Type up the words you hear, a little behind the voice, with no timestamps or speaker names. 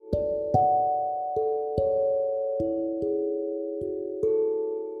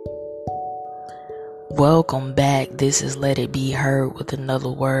Welcome back. This is Let It Be Heard with another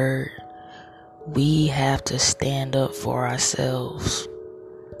word. We have to stand up for ourselves.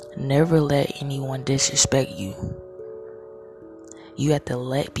 Never let anyone disrespect you. You have to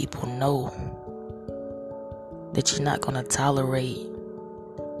let people know that you're not going to tolerate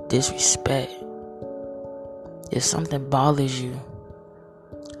disrespect. If something bothers you,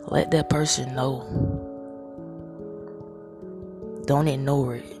 let that person know. Don't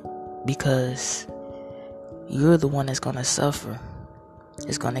ignore it, because you're the one that's going to suffer.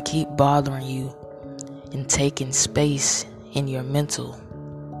 It's going to keep bothering you and taking space in your mental,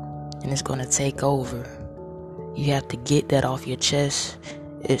 and it's going to take over. You have to get that off your chest,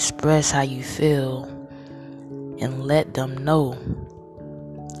 express how you feel, and let them know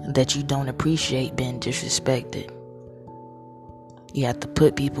that you don't appreciate being disrespected. You have to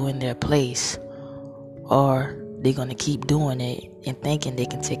put people in their place, or they're going to keep doing it and thinking they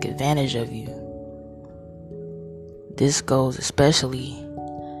can take advantage of you. This goes especially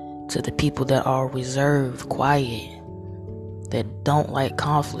to the people that are reserved, quiet, that don't like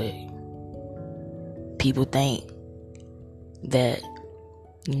conflict. People think that,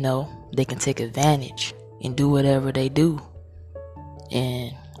 they can take advantage and do whatever they do,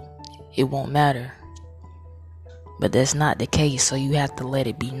 and it won't matter. But that's not the case, so you have to let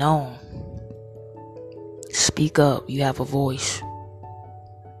it be known. Speak up. You have a voice.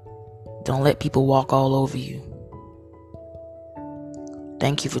 Don't let people walk all over you.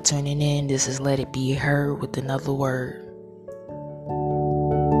 Thank you for tuning in. This is Let It Be Heard with another word.